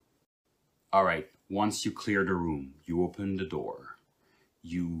All right, once you clear the room, you open the door.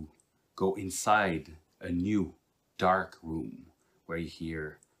 You go inside a new dark room where you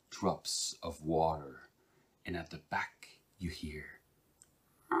hear drops of water. And at the back, you hear,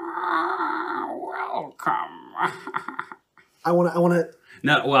 welcome. I want to.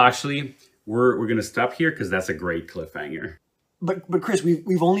 No, well, actually, we're gonna stop here because that's a great cliffhanger. But Chris,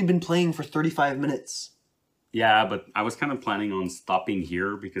 we've only been playing for 35 minutes. Yeah, but I was kind of planning on stopping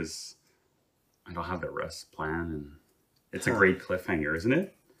here because I don't have the rest plan, and it's a great cliffhanger, isn't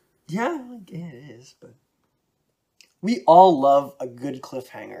it? Yeah, it is, but we all love a good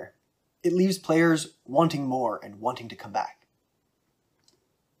cliffhanger. It leaves players wanting more and wanting to come back.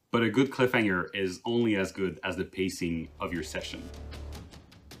 But a good cliffhanger is only as good as the pacing of your session.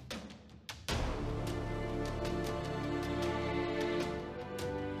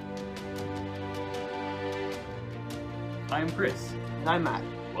 I'm Chris. And I'm Matt.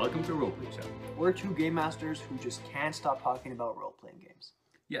 Welcome to Roleplay Chat. We're two game masters who just can't stop talking about role-playing games.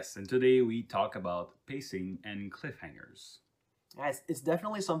 Yes, and today we talk about pacing and cliffhangers. Yeah, it's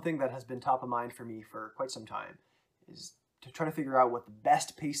definitely something that has been top of mind for me for quite some time, is to try to figure out what the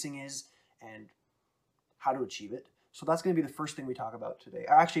best pacing is and how to achieve it. So that's going to be the first thing we talk about today.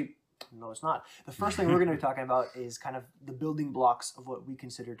 Actually, no, it's not. The first thing we're going to be talking about is kind of the building blocks of what we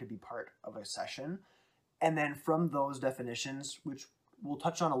consider to be part of a session. And then from those definitions, which we'll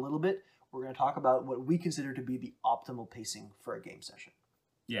touch on a little bit, we're going to talk about what we consider to be the optimal pacing for a game session.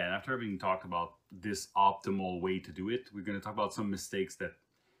 Yeah, and after having talked about this optimal way to do it, we're going to talk about some mistakes that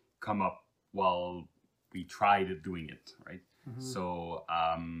come up while we tried doing it, right? Mm-hmm. So,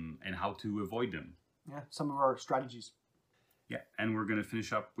 and how to avoid them. Yeah, some of our strategies. Yeah, and we're going to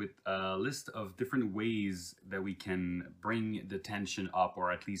finish up with a list of different ways that we can bring the tension up,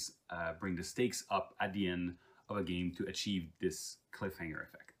 or at least bring the stakes up at the end of a game to achieve this cliffhanger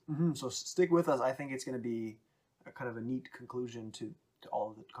effect. Mm-hmm. So stick with us. I think it's going to be a kind of a neat conclusion to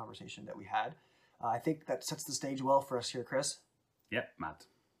all of the conversation that we had. I think that sets the stage well for us here, Chris. Yeah, Matt.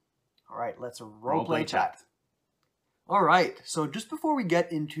 All right, let's roleplay chat. All right, so just before we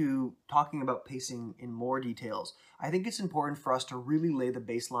get into talking about pacing in more details, I think it's important for us to really lay the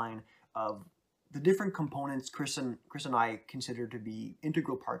baseline of the different components Chris and I consider to be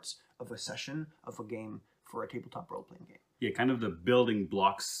integral parts of a session, of a game for a tabletop role-playing game. Yeah, kind of the building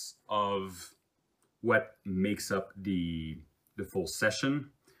blocks of what makes up the full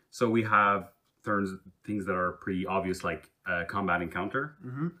session. So we have things that are pretty obvious, like combat encounter.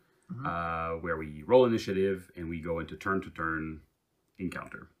 Mm-hmm. Where we roll initiative and we go into turn-to-turn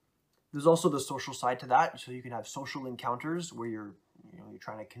encounter. There's also the social side to that. So you can have social encounters where you're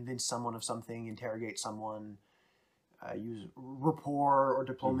trying to convince someone of something, interrogate someone, use rapport or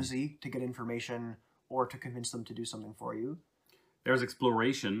diplomacy to get information or to convince them to do something for you. There's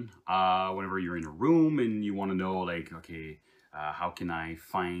exploration. Whenever you're in a room and you want to know, like, okay, how can I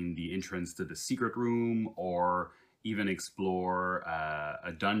find the entrance to the secret room, or even explore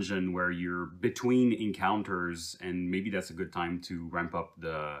a dungeon where you're between encounters, and maybe that's a good time to ramp up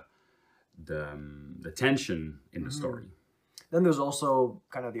the tension in the story. Then there's also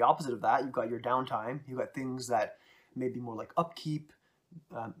kind of the opposite of that. You've got your downtime. You've got things that may be more like upkeep,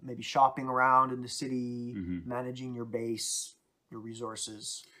 maybe shopping around in the city, managing your base, your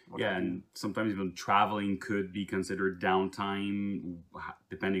resources. Yeah, and sometimes even traveling could be considered downtime,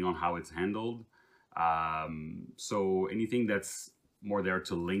 depending on how it's handled. So anything that's more there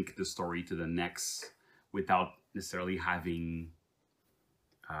to link the story to the next without necessarily having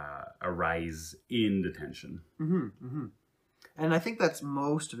a rise in the tension. And I think that's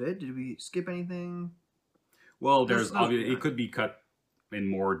most of it. Did we skip anything? Well, there's obviously, it could be cut in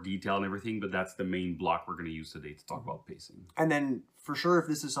more detail and everything, but that's the main block we're going to use today to talk about pacing. And then for sure, if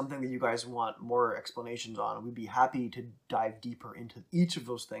this is something that you guys want more explanations on, we'd be happy to dive deeper into each of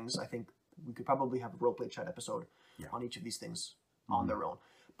those things. I think we could probably have a roleplay chat episode on each of these things on their own.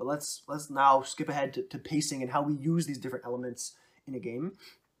 But let's now skip ahead to pacing and how we use these different elements in a game.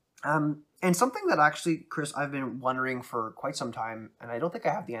 And something that actually, Chris, I've been wondering for quite some time, and I don't think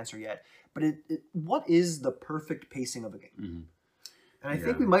I have the answer yet, but what is the perfect pacing of a game? And I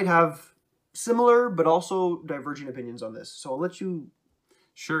think we might have similar but also diverging opinions on this. So I'll let you...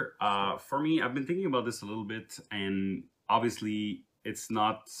 Sure. For me, I've been thinking about this a little bit, and obviously it's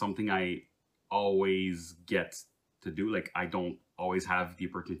not something I always get to do. Like, I don't always have the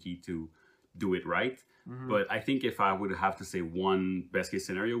opportunity to do it right. But I think if I would have to say one best case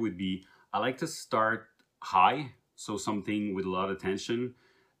scenario would be, I like to start high. So something with a lot of tension,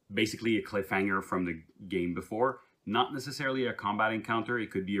 basically a cliffhanger from the game before, not necessarily a combat encounter. It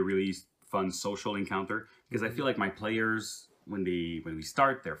could be a really fun social encounter, because I feel like my players, when we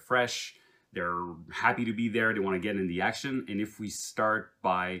start, they're fresh. They're happy to be there. They want to get in the action. And if we start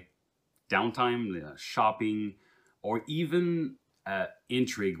by downtime, shopping, or even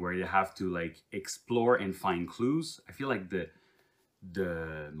intrigue where you have to like explore and find clues, I feel like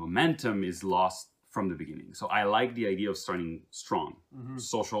the momentum is lost from the beginning. So I like the idea of starting strong,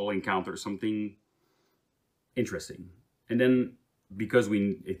 social encounter, something interesting, and then because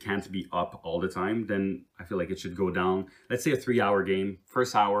it can't be up all the time, then I feel like it should go down. Let's say a 3-hour game,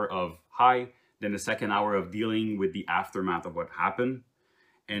 first hour of high, then the second hour of dealing with the aftermath of what happened,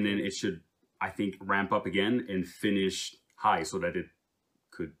 and then it should, I think, ramp up again and finish high so that it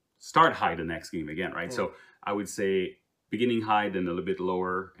could start high the next game again, right? Yeah. So I would say beginning high, then a little bit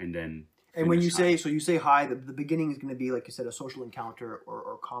lower, and then and when you say, so you say high, the beginning is going to be, like you said, a social encounter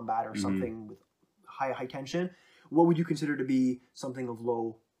or combat or something with high tension. What would you consider to be something of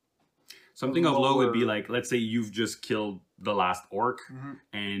low? Something of low would be like, let's say you've just killed the last orc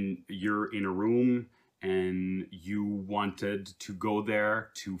and you're in a room and you wanted to go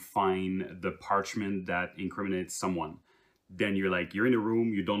there to find the parchment that incriminates someone. Then you're in a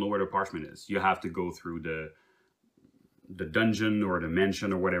room, you don't know where the parchment is. You have to go through the dungeon or the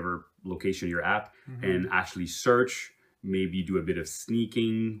mansion or whatever location you're at and actually search, maybe do a bit of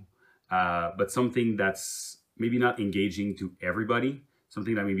sneaking, but something that's maybe not engaging to everybody,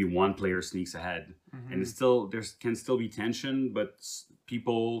 something that maybe one player sneaks ahead. And it's still, can still be tension, but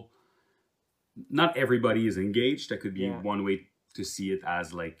people, not everybody is engaged. That could be one way to see it,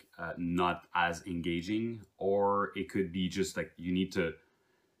 as like not as engaging, or it could be just like you need to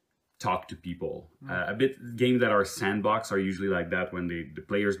talk to people. A bit games that are sandbox are usually like that, when the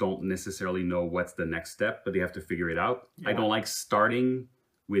players don't necessarily know what's the next step, but they have to figure it out. I don't like starting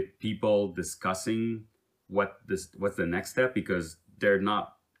with people discussing what's the next step, because they're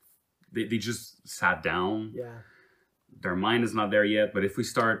not, they just sat down. Their mind is not there yet. But if we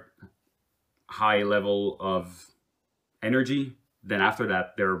start high level of energy, then after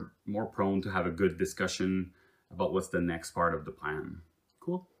that they're more prone to have a good discussion about what's the next part of the plan.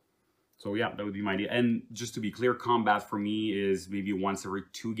 Cool. So yeah, that would be my idea. And just to be clear, combat for me is maybe once every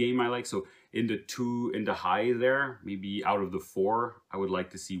 2 game I like. So in the high there, maybe out of the 4, I would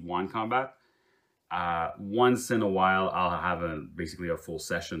like to see 1 combat. Once in a while, I'll have basically a full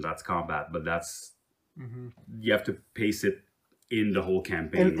session that's combat, but that's, you have to pace it in the whole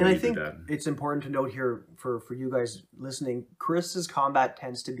campaign. And I think it's important to note here for you guys listening, Chris's combat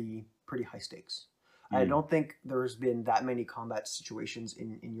tends to be pretty high stakes. I don't think there's been that many combat situations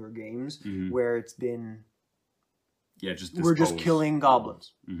in your games where it's been, we're just killing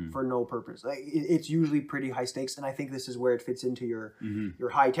goblins for no purpose. Like, it's usually pretty high stakes, and I think this is where it fits into your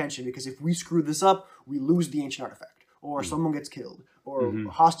high tension, because if we screw this up, we lose the ancient artifact, or someone gets killed, or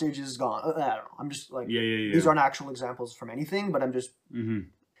hostage is gone. I don't know. I'm just like, these aren't actual examples from anything, but I'm just,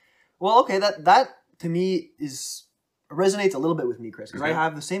 well, okay, that to me resonates a little bit with me, Chris, because I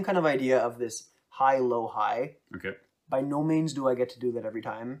have the same kind of idea of this high, low, high. Okay. By no means do I get to do that every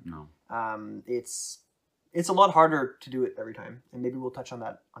time. No. It's a lot harder to do it every time, and maybe we'll touch on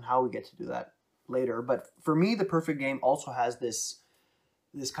that, on how we get to do that later. But for me, the perfect game also has this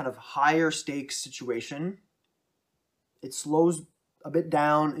kind of higher stakes situation. It slows a bit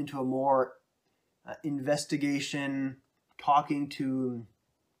down into a more investigation, talking to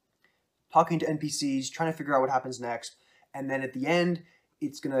NPCs, trying to figure out what happens next, and then at the end,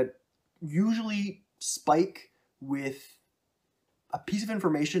 it's gonna usually spike with a piece of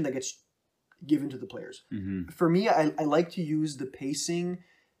information that gets given to the players. For me, I like to use the pacing.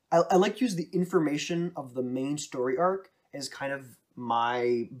 I like to use the information of the main story arc as kind of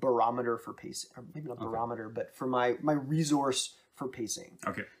my barometer for pacing. Or maybe not barometer, but for my resource for pacing.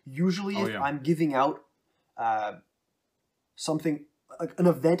 Okay. Usually, if I'm giving out something, like an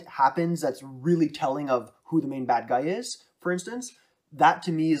event happens that's really telling of who the main bad guy is, for instance, that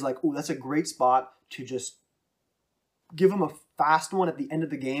to me is like, oh, that's a great spot to just give them a fast one at the end of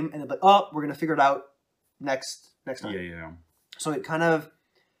the game, and they're like, oh, we're gonna figure it out next time. Yeah. So it kind of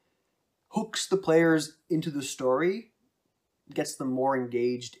hooks the players into the story, gets them more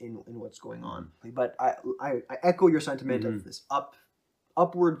engaged in what's going on. But I echo your sentiment of this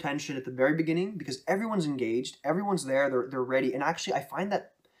upward tension at the very beginning, because everyone's engaged, everyone's there, they're ready, and actually I find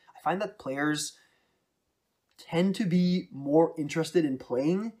that players tend to be more interested in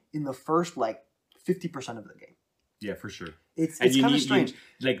playing in the first 50% of the game. Yeah, for sure. It's kind of strange.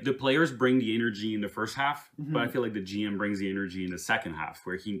 Like the players bring the energy in the first half, but I feel like the GM brings the energy in the second half,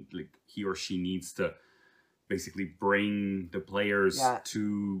 where he or she needs to basically bring the players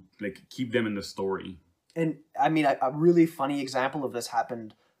to keep them in the story. And I mean, a really funny example of this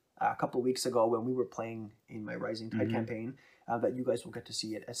happened a couple of weeks ago when we were playing in my Rising Tide campaign. that you guys will get to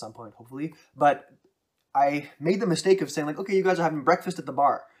see it at some point, hopefully. But I made the mistake of saying, like, okay, you guys are having breakfast at the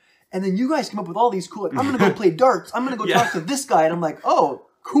bar. And then you guys came up with all these cool, like, I'm going to go play darts. I'm going to go talk to this guy. And I'm like, oh,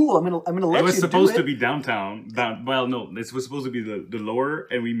 cool. I'm gonna let you do it. It was supposed to be downtown. Well, no, this was supposed to be the lower,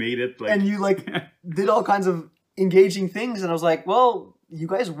 and we made it like... And you, like, did all kinds of engaging things. And I was like, well, you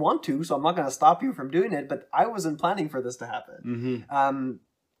guys want to, so I'm not going to stop you from doing it. But I wasn't planning for this to happen.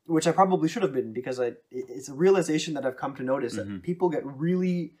 Which I probably should have been, because it's a realization that I've come to notice that people get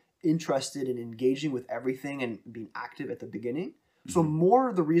really interested in engaging with everything and being active at the beginning. So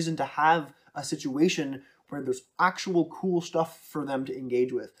more the reason to have a situation where there's actual cool stuff for them to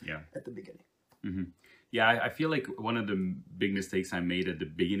engage with at the beginning. Yeah, I feel like one of the big mistakes I made at the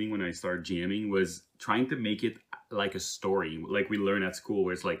beginning when I started GMing was trying to make it like a story, like we learn at school,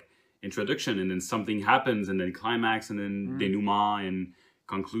 where it's like introduction and then something happens and then climax and then denouement and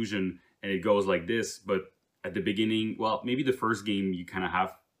conclusion, and it goes like this. But at the beginning, well, maybe the first game you kind of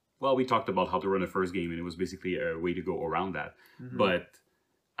have, well, we talked about how to run a first game, and it was basically a way to go around that. But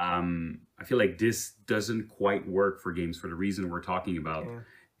I feel like this doesn't quite work for games for the reason we're talking about.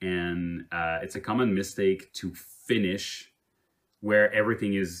 And it's a common mistake to finish where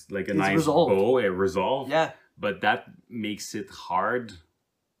everything is like a nice bow, a resolve. But that makes it hard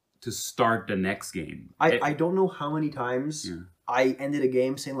to start the next game. I don't know how many times I ended a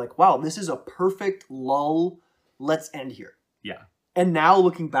game saying, like, wow, this is a perfect lull. Let's end here. And now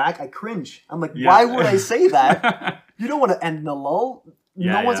looking back, I cringe. I'm like, why would I say that? You don't want to end in a lull.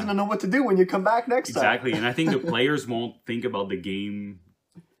 No one's going to know what to do when you come back next time. Exactly. And I think the players won't think about the game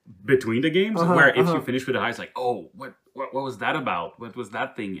between the games, where if you finish with a high, it's like, oh, what was that about? What was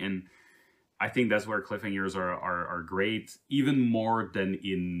that thing? And I think that's where cliffhangers are great, even more than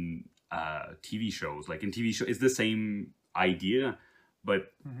in TV shows. Like in TV show, it's the same idea,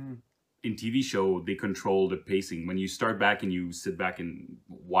 but in TV show, they control the pacing. When you start back and you sit back and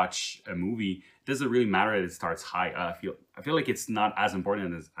watch a movie, it doesn't really matter that it starts high. I feel like it's not as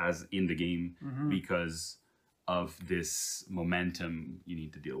important as in the game because of this momentum you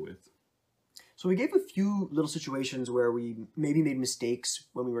need to deal with. So we gave a few little situations where we maybe made mistakes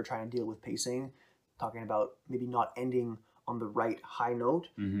when we were trying to deal with pacing, talking about maybe not ending on the right high note.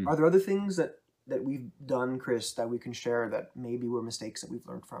 Are there other things that we've done, Chris, that we can share that maybe were mistakes that we've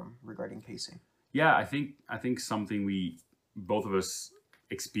learned from regarding pacing? Yeah, I think something we both of us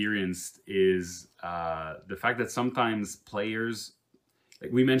experienced is the fact that sometimes players,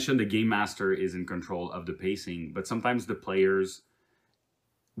 like we mentioned, the game master is in control of the pacing, but sometimes the players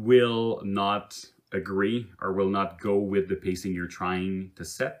will not agree or will not go with the pacing you're trying to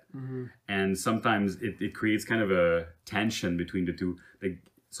set. And sometimes it creates kind of a tension between the two. Like,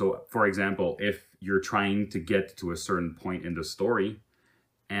 so, for example, if you're trying to get to a certain point in the story,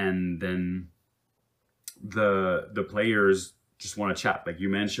 and then the players just want to chat, like you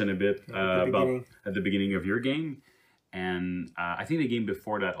mentioned a bit about at the beginning of your game, and I think the game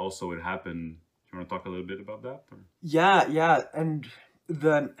before that also it happened. Do you want to talk a little bit about that? Or? Yeah, and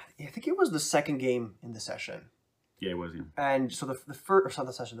I think it was the second game in the session. Yeah, it was. Yeah. And so the first, not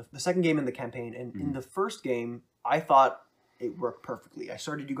the session, the second game in the campaign, and in the first game, I thought it worked perfectly. I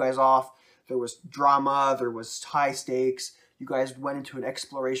started you guys off. There was drama. There was high stakes. You guys went into an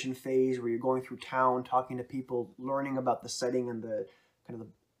exploration phase where you're going through town, talking to people, learning about the setting and the kind of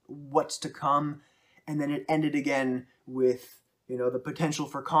what's to come. And then it ended again with, the potential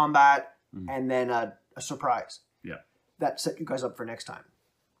for combat and then a surprise. Yeah. That set you guys up for next time.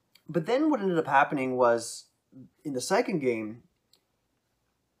 But then what ended up happening was in the second game,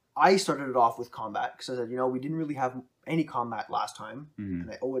 I started it off with combat because I said, we didn't really have any combat last time, and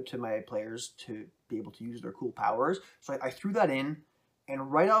I owe it to my players to be able to use their cool powers. So I threw that in,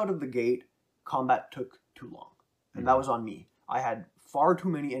 and right out of the gate, combat took too long, and that was on me. I had far too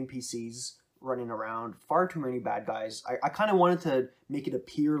many NPCs running around, far too many bad guys. I kind of wanted to make it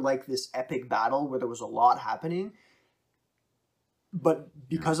appear like this epic battle where there was a lot happening, but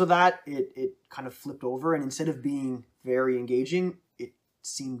because of that, it kind of flipped over, and instead of being very engaging, it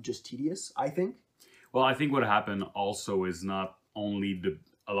seemed just tedious, I think. Well, I think what happened also is not only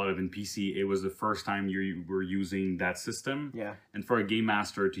a lot of NPC, it was the first time you were using that system. Yeah. And for a game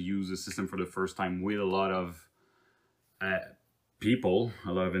master to use a system for the first time with a lot of people,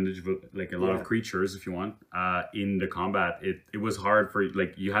 a lot of individual, like a lot of creatures, if you want, in the combat, it was hard for,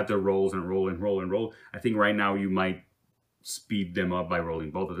 like, you had to roll and roll and roll and roll. I think right now you might speed them up by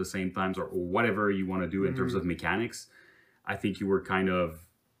rolling both at the same times or whatever you want to do in terms of mechanics. I think you were kind of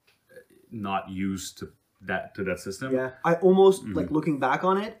not used to that system. Yeah, I almost, like, looking back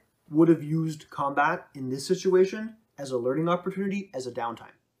on it, would have used combat in this situation as a learning opportunity, as a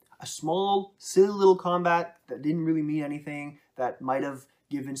downtime. a small, silly little combat that didn't really mean anything, that might have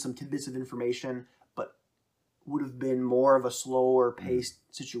given some tidbits of information, but would have been more of a slower paced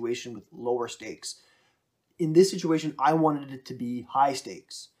situation with lower stakes. In this situation, I wanted it to be high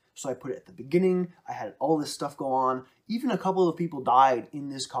stakes. So I put it at the beginning. I had all this stuff go on. Even a couple of people died in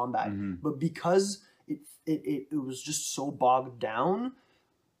this combat. But because it was just so bogged down,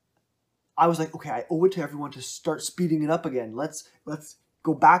 I was like, okay, I owe it to everyone to start speeding it up again. Let's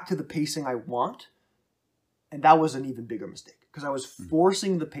go back to the pacing I want. And that was an even bigger mistake because I was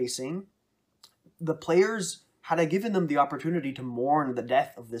forcing the pacing. The players, had I given them the opportunity to mourn the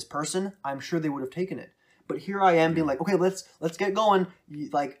death of this person, I'm sure they would have taken it. But here I am being like, okay, let's get going.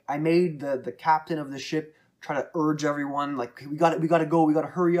 Like, I made the captain of the ship try to urge everyone, like, we got to go, we got to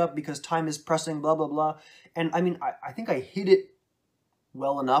hurry up because time is pressing, blah, blah, blah. And I mean, I think I hit it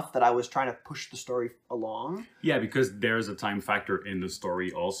well enough that I was trying to push the story along. Yeah, because there's a time factor in the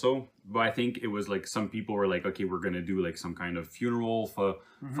story also. But I think it was like some people were like, okay, we're going to do like some kind of funeral for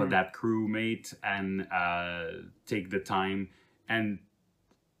that crewmate and take the time. And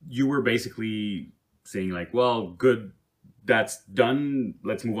you were basically saying like, well, good, that's done,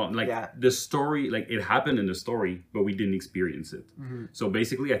 let's move on. Like the story, like it happened in the story, but we didn't experience it. So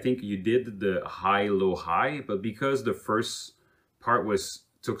basically I think you did the high, low, high, but because the first part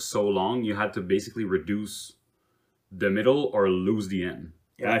took so long, you had to basically reduce the middle or lose the end.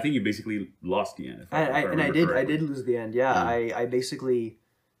 And I think you basically lost the end. I did lose the end. I basically,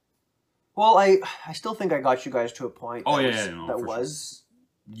 well, I still think I got you guys to a point that was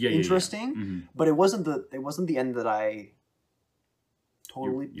interesting, but it wasn't the end that I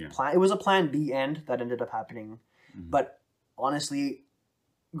totally planned. It was a plan B end that ended up happening. But honestly,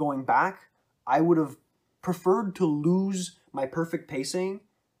 going back, I would have preferred to lose my perfect pacing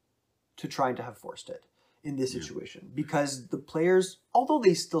to trying to have forced it in this situation, because the players, although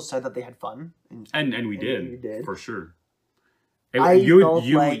they still said that they had fun, and we did for sure. I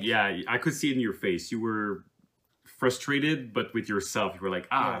could see it in your face. You were frustrated, but with yourself, you were like,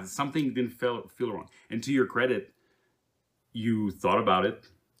 something didn't feel wrong. And to your credit, you thought about it.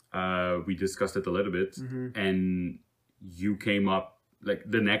 We discussed it a little bit, and you came up like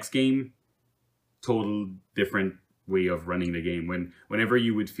the next game, total different way of running the game. Whenever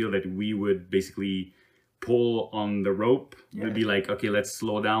you would feel that we would basically pull on the rope, we'd be like, okay, let's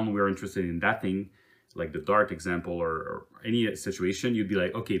slow down. We're interested in that thing, like the dart example or any situation. You'd be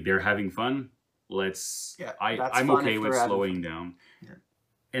like, okay, they're having fun. I'm okay with slowing down.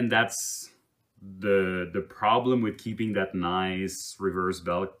 And that's the problem with keeping that nice reverse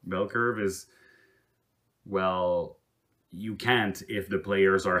bell curve is, well, you can't. If the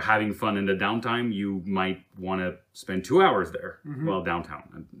players are having fun in the downtime, you might want to spend 2 hours there while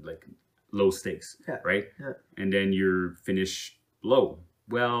downtown, like low stakes, right? And then you're finished low.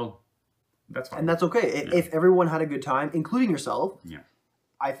 Well, that's fine. And that's okay. If everyone had a good time, including yourself,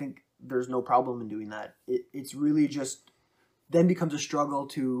 I think there's no problem in doing that. It's really just then becomes a struggle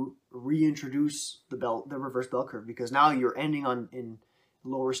to reintroduce the reverse bell curve, because now you're ending in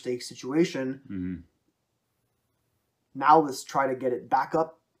lower stakes situation. Now let's try to get it back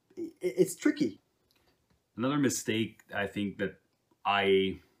up. It's tricky. Another mistake I think that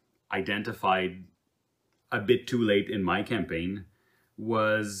I identified a bit too late in my campaign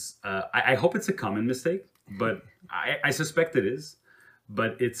was, I hope it's a common mistake, but I suspect it is,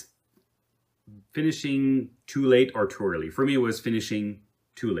 but it's finishing too late or too early. For me, it was finishing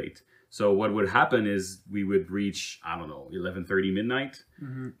too late. So what would happen is we would reach, I don't know, 11:30 midnight,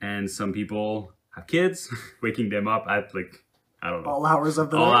 and some people have kids, waking them up at like, I don't know, all hours of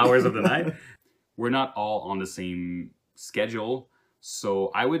the night. We're not all on the same schedule.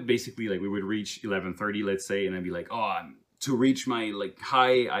 So I would basically, like, we would reach 11:30, let's say, and I'd be like, oh, to reach my like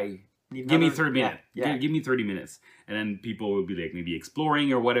high, give me 30 minutes. Give me 30 minutes. And then people would be like maybe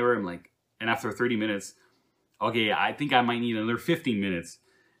exploring or whatever. I'm like, and after 30 minutes, okay, I think I might need another 15 minutes.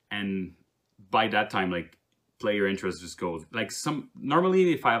 And by that time, like, player interest just goes. Like,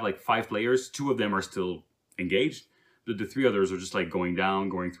 normally if I have like 5 players, 2 of them are still engaged. The 3 others are just like going down,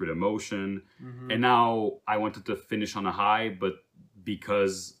 going through the motion. And now I wanted to finish on a high, but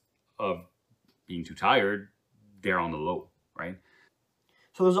because of being too tired, they're on the low, right?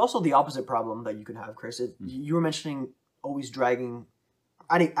 So there's also the opposite problem that you can have, Chris. You were mentioning always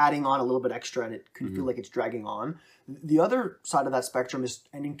adding on a little bit extra, and it can feel like it's dragging on. The other side of that spectrum is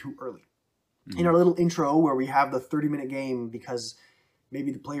ending too early. In our little intro where we have the 30-minute game because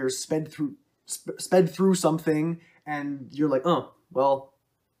maybe the players sped through something, and you're like, oh, well,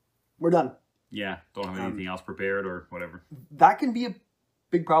 we're done. Yeah, don't have anything else prepared or whatever. That can be a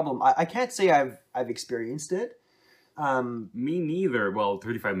big problem. I can't say I've experienced it, Me neither. Well,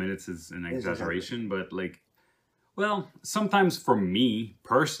 35 minutes is an exaggeration, but like, well, sometimes for me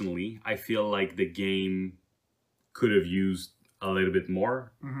personally, I feel like the game could have used a little bit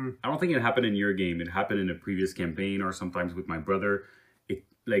more. I don't think it happened in your game. It happened in a previous campaign, or sometimes with my brother. It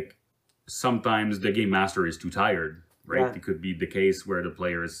like sometimes the game master is too tired, right? Yeah. It could be the case where the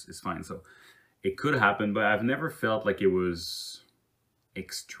player is fine. So it could happen, but I've never felt like it was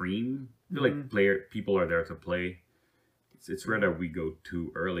extreme. I feel like people are there to play. It's rare that we go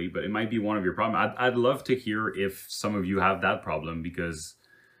too early, but it might be one of your problems. I'd love to hear if some of you have that problem, because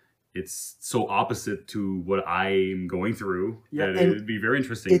it's so opposite to what I'm going through that it'd be very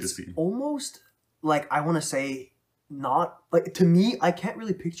interesting to see. It's almost like, I want to say, not like, to me, I can't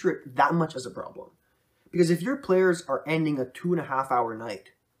really picture it that much as a problem, because if your players are ending a 2.5-hour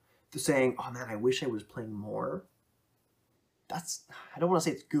night to saying, "Oh man, I wish I was playing more," that's, I don't want to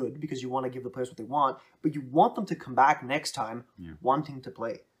say it's good, because you want to give the players what they want, but you want them to come back next time wanting to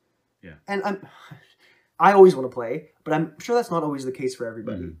play. Yeah. And I always want to play, but I'm sure that's not always the case for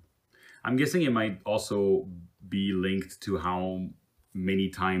everybody. I'm guessing it might also be linked to how many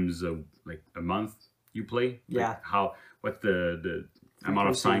times a month you play. Yeah. Like what's the amount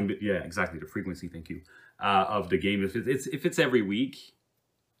of time? Yeah, exactly. The frequency. Thank you. Of the game. If it's every week,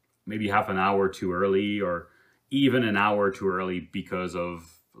 maybe half an hour too early, or even an hour too early because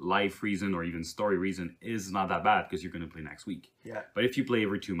of life reason or even story reason, is not that bad, because you're going to play next week. Yeah. But if you play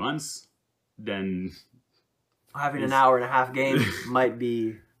every 2 months, then having an hour-and-a-half game might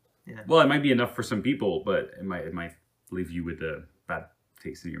be. Yeah. Well, it might be enough for some people, but it might leave you with a bad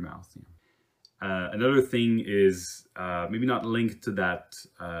taste in your mouth. Another thing is maybe not linked to that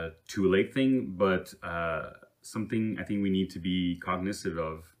too late thing, but something I think we need to be cognizant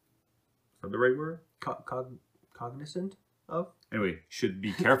of. Is that the right word? Cognizant of? Anyway, should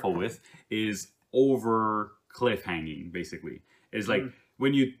be careful with is over cliffhanging. Basically, it's like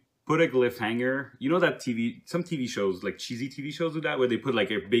when you put a cliffhanger, you know that some TV shows, like cheesy TV shows do that, where they put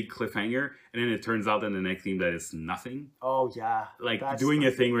like a big cliffhanger and then it turns out in the next game that it's nothing. Oh yeah. Like doing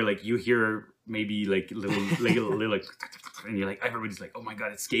a thing where like you hear maybe like little like, and you're like, everybody's like, oh my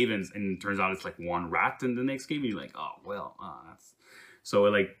god, it's Skavens, and it turns out it's like one rat in the next game, and you're like, oh well, that's so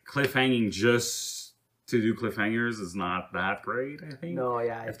like cliffhanging just to do cliffhangers is not that great, I think. No,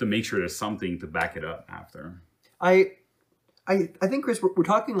 yeah. You have to make sure there's something to back it up after. I think, Chris, we're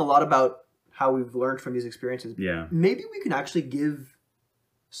talking a lot about how we've learned from these experiences. Yeah. Maybe we can actually give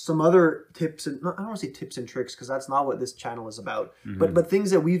some other tips, and I don't want to say tips and tricks, because that's not what this channel is about. But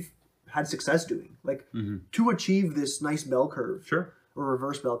things that we've had success doing, like to achieve this nice bell curve. Sure. Or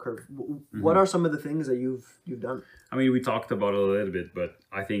reverse bell curve. What are some of the things that you've done? I mean, we talked about it a little bit, but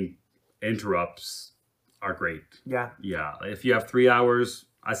I think interrupts are great. Yeah. Yeah. If you have 3 hours,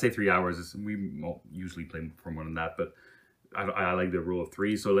 I say 3 hours. We usually play for more than that, but I like the rule of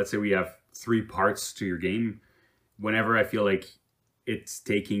 3. So let's say we have 3 parts to your game. Whenever I feel like it's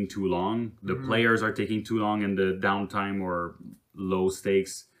taking too long, the players are taking too long, and the downtime or low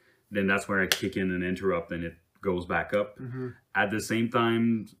stakes, then that's where I kick in and interrupt, and it goes back up. At the same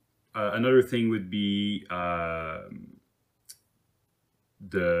time, another thing would be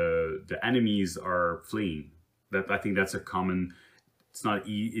the enemies are fleeing. I think that's a common. It's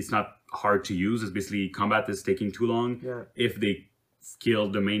not hard to use. It's basically combat is taking too long. Yeah. If they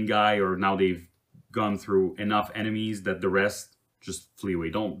killed the main guy, or now they've gone through enough enemies that the rest just flee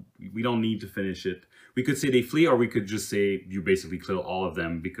away. We don't need to finish it. We could say they flee, or we could just say you basically kill all of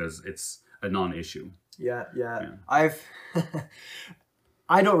them because it's a non-issue. Yeah.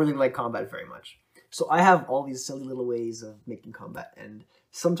 I don't really like combat very much. So I have all these silly little ways of making combat, and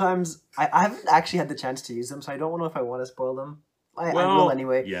sometimes I haven't actually had the chance to use them, so I don't know if I want to spoil them. I will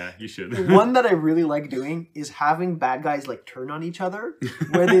anyway. Yeah, you should. One that I really like doing is having bad guys like turn on each other,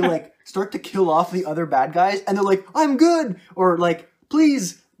 where they like start to kill off the other bad guys, and they're like, "I'm good," or like,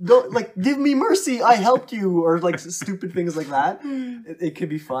 "Please don't, like, give me mercy, I helped you," or like stupid things like that. It could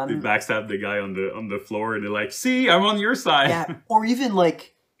be fun. They backstab the guy on the floor, and they're like, "See, I'm on your side." Yeah, or even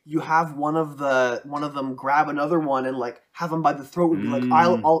like you have one of them grab another one and like have him by the throat and be like,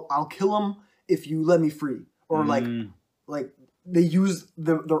 "I'll kill him if you let me free," or like they use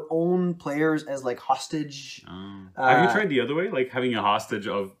their own players as like hostage. Have you tried the other way, like having a hostage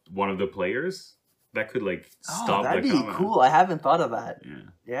of one of the players? That could like stop. That'd be cool. I haven't thought of that.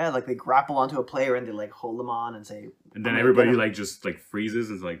 Yeah, like they grapple onto a player and they like hold them on and say. And then everybody like just like freezes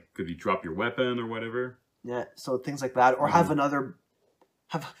and is like, could you drop your weapon or whatever? Yeah, so things like that, or have another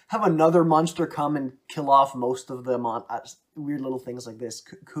monster come and kill off most of them on weird little things like this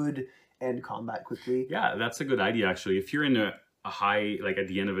could end combat quickly. Yeah, that's a good idea actually. If you're in a high, like at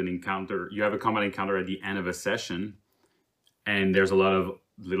the end of an encounter, you have a combat encounter at the end of a session, and there's a lot of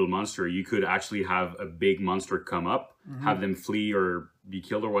little monster, you could actually have a big monster come up, have them flee or be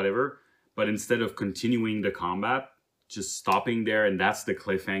killed or whatever. But instead of continuing the combat, just stopping there, and that's the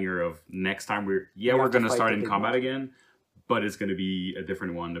cliffhanger of next time we're going to start in combat again, but it's going to be a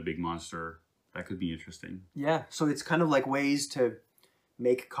different one, the big monster. That could be interesting. Yeah, so it's kind of like ways to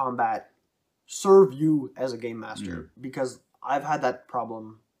make combat serve you as a game master, because I've had that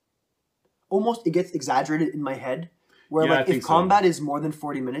problem. Almost, it gets exaggerated in my head, where like if combat is more than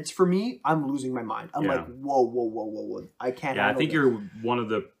 40 minutes for me, I'm losing my mind. I'm like, whoa, I can't. Yeah, I think you're one of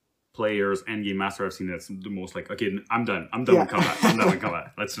the players and game master I've seen that's the most like, okay, I'm done with combat. I'm done with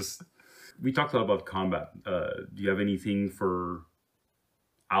combat. Let's just. We talked a lot about combat. Do you have anything for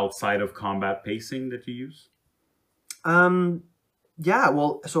outside of combat pacing that you use? Yeah,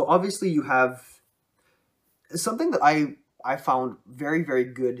 well, so obviously you have something that I found very, very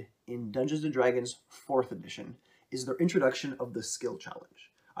good in Dungeons and Dragons 4th edition is their introduction of the skill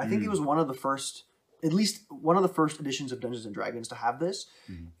challenge. I think it was one of the first, at least one of the first editions of Dungeons and Dragons to have this.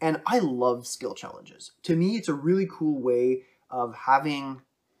 And I love skill challenges. To me, it's a really cool way of having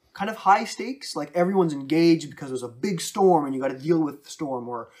kind of high stakes, like everyone's engaged because there's a big storm and you got to deal with the storm,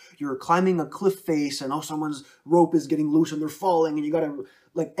 or you're climbing a cliff face and someone's rope is getting loose and they're falling and you got to,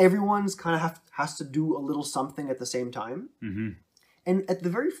 like, everyone's kind of has to do a little something at the same time. And at the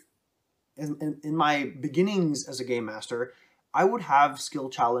very in my beginnings as a game master, I would have skill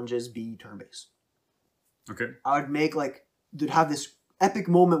challenges be turn-based. Okay. I would make they'd have this epic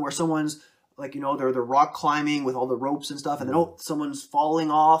moment where someone's like, they're rock climbing with all the ropes and stuff, and then someone's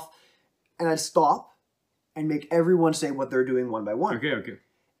falling off, and I'd stop and make everyone say what they're doing one by one. Okay.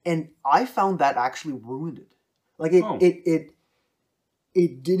 And I found that actually ruined it. Like it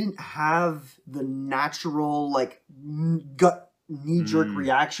didn't have the natural gut knee-jerk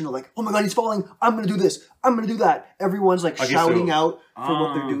reaction of like, oh my god, he's falling, I'm gonna do this, I'm gonna do that. Everyone's shouting out for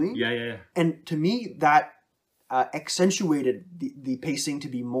what they're doing. Yeah. And to me, that accentuated the pacing to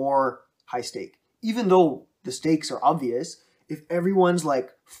be more high stake. Even though the stakes are obvious, if everyone's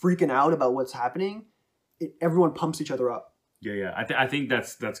freaking out about what's happening, everyone pumps each other up. Yeah. I think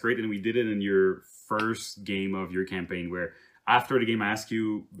that's great, and we did it in your first game of your campaign, where after the game I asked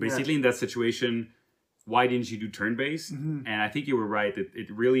you, basically in that situation, why didn't you do turn-based? And I think you were right. It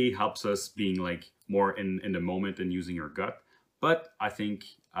really helps us being more in the moment and using your gut. But I think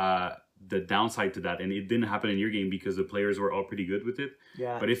the downside to that, and it didn't happen in your game because the players were all pretty good with it.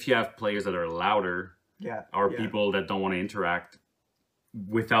 Yeah. But if you have players that are louder, or people that don't want to interact,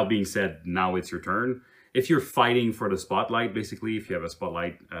 without being said, now it's your turn. If you're fighting for the spotlight, basically, if you have a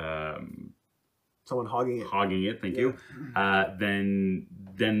spotlight, someone hogging it, thank you,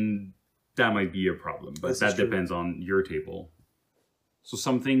 then that might be a problem, but that depends on your table. So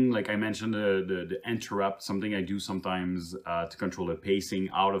something like I mentioned, the interrupt, something I do sometimes to control the pacing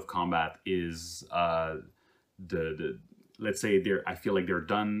out of combat is the let's say I feel like they're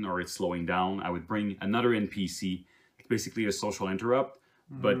done or it's slowing down. I would bring another NPC, basically a social interrupt,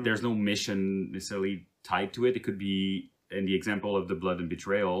 but there's no mission necessarily tied to it. It could be in the example of the Blood and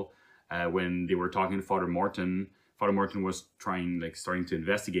Betrayal, when they were talking to Father Morton. Father Morton was starting to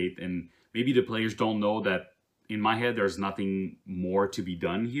investigate, and maybe the players don't know that in my head there's nothing more to be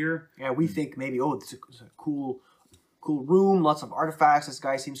done here. Yeah, we think maybe, it's a cool room, lots of artifacts. This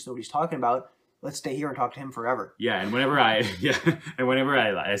guy seems to know what he's talking about. Let's stay here and talk to him forever. Yeah, and whenever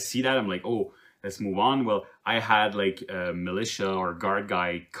I see that, I'm like, oh, let's move on. Well, I had a militia or guard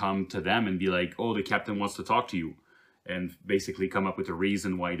guy come to them and be like, oh, the captain wants to talk to you, and basically come up with a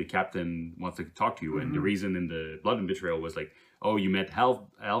reason why the captain wants to talk to you. And the reason in the Blood and Betrayal was oh, you met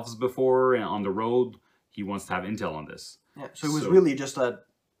elves before and on the road. He wants to have intel on this. Yeah, so it was really just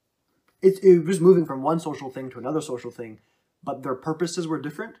it was moving from one social thing to another social thing, but their purposes were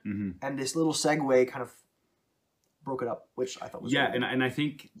different, and this little segue kind of broke it up, which I thought was really and I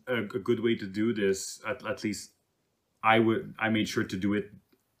think a good way to do this, at least I made sure to do it.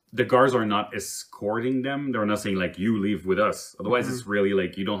 The guards are not escorting them. They're not saying you leave with us. Otherwise, it's really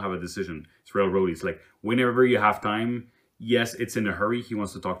you don't have a decision. It's railroad. It's whenever you have time. Yes, it's in a hurry. He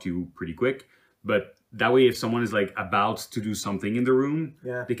wants to talk to you pretty quick, but that way, if someone is about to do something in the room,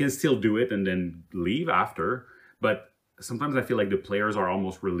 they can still do it and then leave after. But sometimes I feel like the players are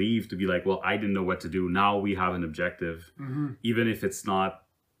almost relieved to be well, I didn't know what to do. Now we have an objective, even if it's not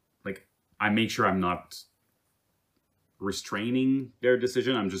I make sure I'm not restraining their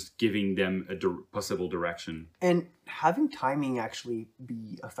decision. I'm just giving them a possible direction. And having timing actually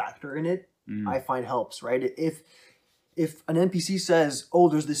be a factor in it, I find helps, right? If an NPC says, oh,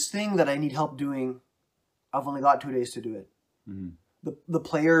 there's this thing that I need help doing, I've only got 2 days to do it. The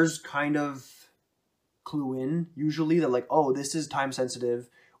players kind of clue in usually that like, oh, this is time sensitive.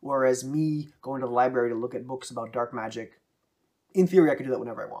 Whereas me going to the library to look at books about dark magic, in theory, I can do that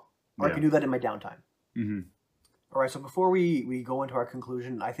whenever I want. Or I can do that in my downtime. Mm-hmm. All right, so before we go into our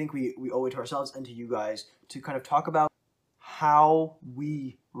conclusion, I think we owe it to ourselves and to you guys to kind of talk about how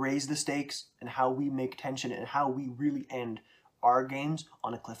we raise the stakes and how we make tension and how we really end our games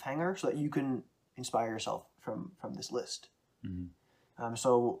on a cliffhanger so that you can inspire yourself from this list. Mm-hmm.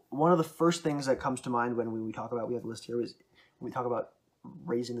 So one of the first things that comes to mind when we talk about, we have a list here, is when we talk about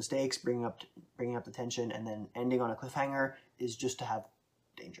raising the stakes, bringing up the tension, and then ending on a cliffhanger is just to have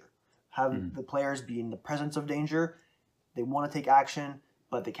danger. Have the players be in the presence of danger. They want to take action,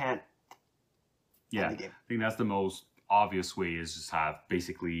 but they can't end the game. I think that's the most obvious way, is just have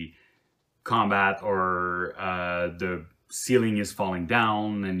basically combat, or the ceiling is falling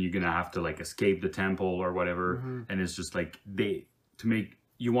down and you're gonna have to like escape the temple or whatever, and it's just like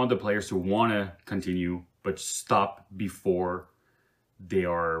you want the players to want to continue but stop before they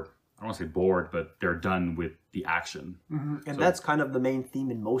are, I don't want to say bored, but they're done with the action. And so that's kind of the main theme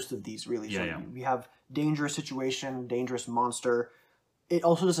in most of these, really. So we have dangerous situation, dangerous monster. It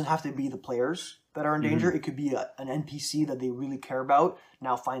also doesn't have to be the players that are in danger. It could be an NPC that they really care about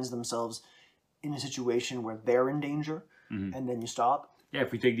now finds themselves in a situation where they're in danger, and then you stop. Yeah,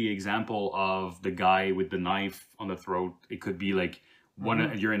 if we take the example of the guy with the knife on the throat, it could be like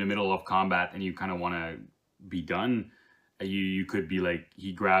you're in the middle of combat and you kind of want to be done. You could be like,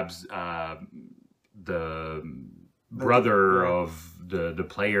 he grabs the brother of the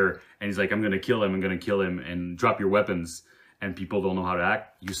player and he's like, I'm gonna kill him, and drop your weapons, and people don't know how to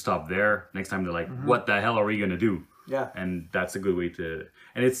act. You stop there. Next time they're like, what the hell are we gonna do? Yeah. And that's a good way to,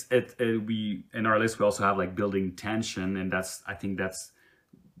 and we in our list we also have like building tension, and I think that's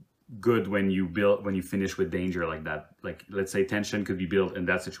good when you finish with danger like that. Like, let's say tension could be built in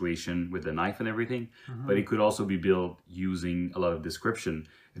that situation with the knife and everything, but it could also be built using a lot of description.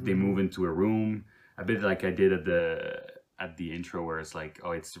 If they move into a room, a bit like I did at the intro, where it's like,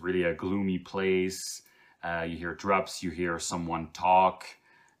 oh, it's really a gloomy place. You hear drops, you hear someone talk,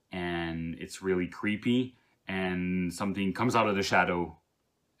 and it's really creepy, and something comes out of the shadow,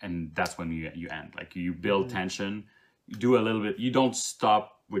 and that's when you end. Like, you build tension, you do a little bit, you don't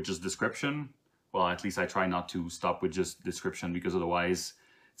stop with just description. Well, at least I try not to stop with just description, because otherwise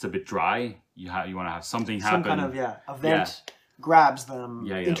it's a bit dry. You want to have something happen. Some kind of event grabs them,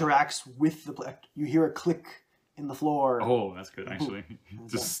 interacts with the player. You hear a click in the floor. Oh, that's good, actually.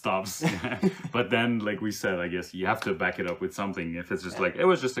 Just stops. But then, like we said, I guess you have to back it up with something. If it's just like, it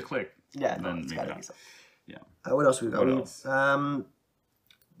was just a click. Yeah, then it's gotta be something. Yeah. What else we got?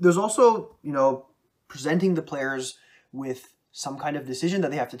 There's also, presenting the players with some kind of decision that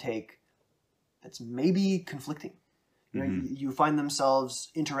they have to take that's maybe conflicting. You find themselves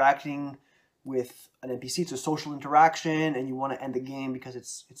interacting with an NPC. It's a social interaction, and you want to end the game because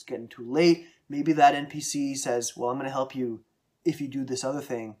it's getting too late. Maybe that NPC says, well, I'm going to help you if you do this other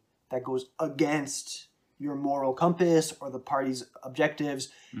thing that goes against your moral compass or the party's objectives.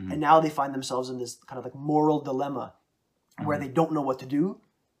 And now they find themselves in this kind of like moral dilemma where they don't know what to do.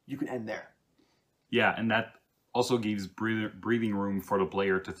 You can end there. Yeah, and that also gives breathing room for the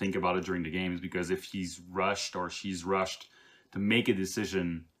player to think about it during the games, because if he's rushed or she's rushed to make a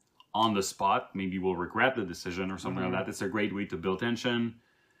decision on the spot, maybe we'll regret the decision or something like that. It's a great way to build tension,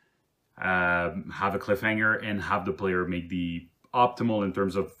 have a cliffhanger, and have the player make the optimal, in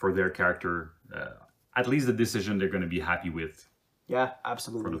terms of, for their character, at least the decision they're going to be happy with. Yeah,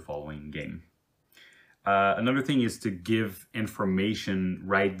 absolutely. For the following game. Another thing is to give information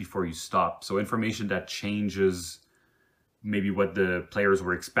right before you stop. So information that changes maybe what the players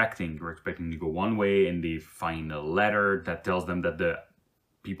were expecting. They were expecting to go one way, and they find a letter that tells them that the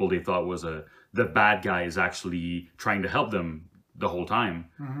people they thought was the bad guy is actually trying to help them the whole time.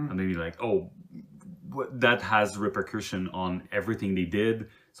 And maybe like, oh, that has repercussion on everything they did.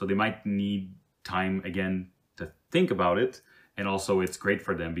 So they might need time again to think about it. And also it's great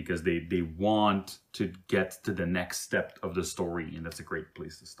for them because they want to get to the next step of the story, and that's a great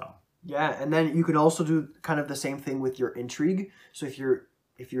place to stop. Yeah, and then you can also do kind of the same thing with your intrigue. So if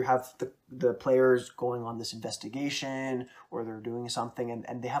you have the players going on this investigation, or they're doing something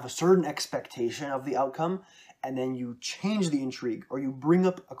and they have a certain expectation of the outcome, and then you change the intrigue, or you bring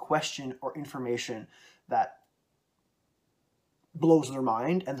up a question or information that blows their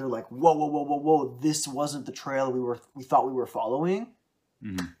mind, and they're like, whoa, this wasn't the trail we thought we were following.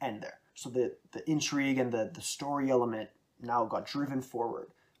 End there. So the intrigue and the story element now got driven forward,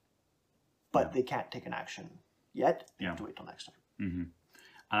 but they can't take an action yet. They have to wait till next time.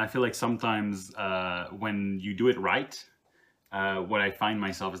 And I feel like sometimes when you do it right, what I find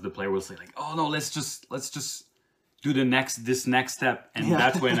myself is the player will say like, oh no, let's just do this next step, and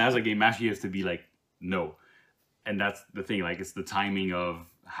that's when as a game master you have to be like, no. And that's the thing, like it's the timing of,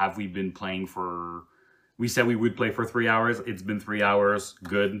 have we been playing for, we said we would play for 3 hours, it's been 3 hours,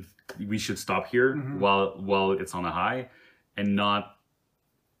 good, we should stop here while it's on a high, and not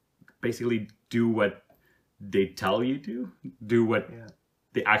basically do what they tell you to do, what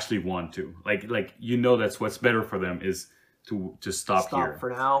they actually want to, like that's what's better for them is to just stop here for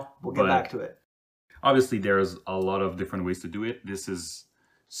now. We'll get back to it. Obviously there's a lot of different ways to do it. This is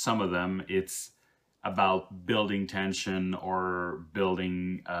some of them. It's about building tension or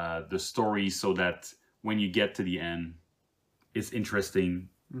building the story so that when you get to the end, it's interesting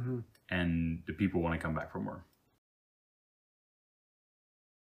and the people want to come back for more.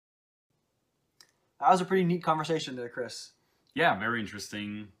 That was a pretty neat conversation there, Chris. Yeah, very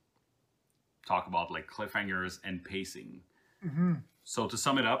interesting. Talk about like cliffhangers and pacing. So to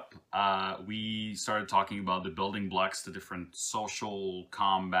sum it up, we started talking about the building blocks, the different social,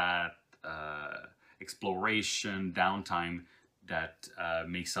 combat, exploration, downtime that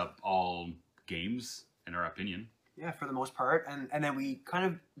makes up all games, in our opinion. Yeah, for the most part. And then we kind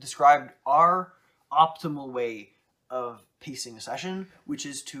of described our optimal way of pacing a session, which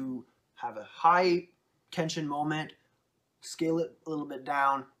is to have a high tension moment, scale it a little bit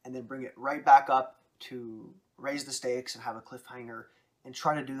down, and then bring it right back up to raise the stakes and have a cliffhanger, and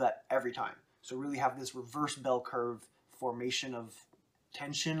try to do that every time. So really have this reverse bell curve formation of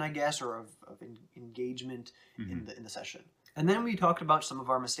tension, I guess, or of engagement in the session. And then we talked about some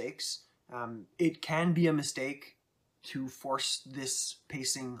of our mistakes. It can be a mistake to force this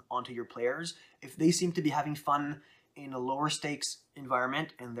pacing onto your players. If they seem to be having fun in a lower stakes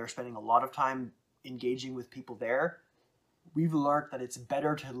environment and they're spending a lot of time engaging with people there, we've learned that it's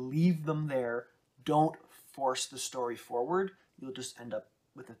better to leave them there. Don't force the story forward. You'll just end up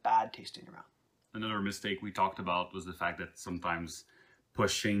with a bad tasting around. Another mistake we talked about was the fact that sometimes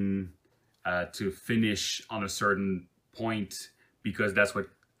pushing to finish on a certain point, because that's what,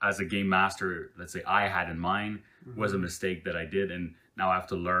 as a game master, let's say I had in mind, was a mistake that I did, and now I have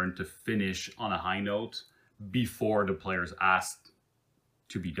to learn to finish on a high note before the players asked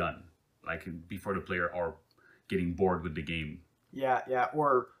to be done, like before the player are getting bored with the game. Yeah,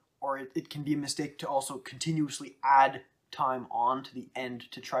 or it can be a mistake to also continuously add time on to the end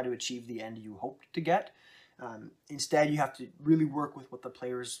to try to achieve the end you hoped to get. Instead, you have to really work with what the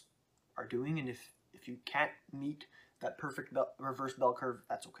players are doing, and if you can't meet that perfect reverse bell curve,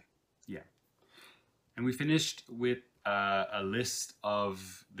 that's okay. Yeah. And we finished with a list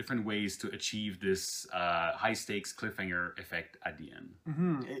of different ways to achieve this high stakes cliffhanger effect at the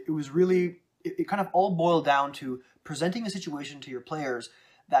end. It was really, it kind of all boiled down to presenting a situation to your players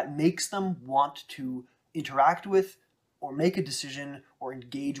that makes them want to interact with or make a decision or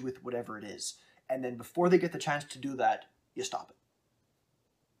engage with whatever it is. And then before they get the chance to do that, you stop it.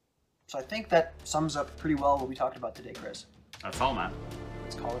 So I think that sums up pretty well what we talked about today, Chris. That's all, man.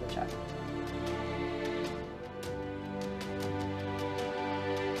 Let's call it a chat.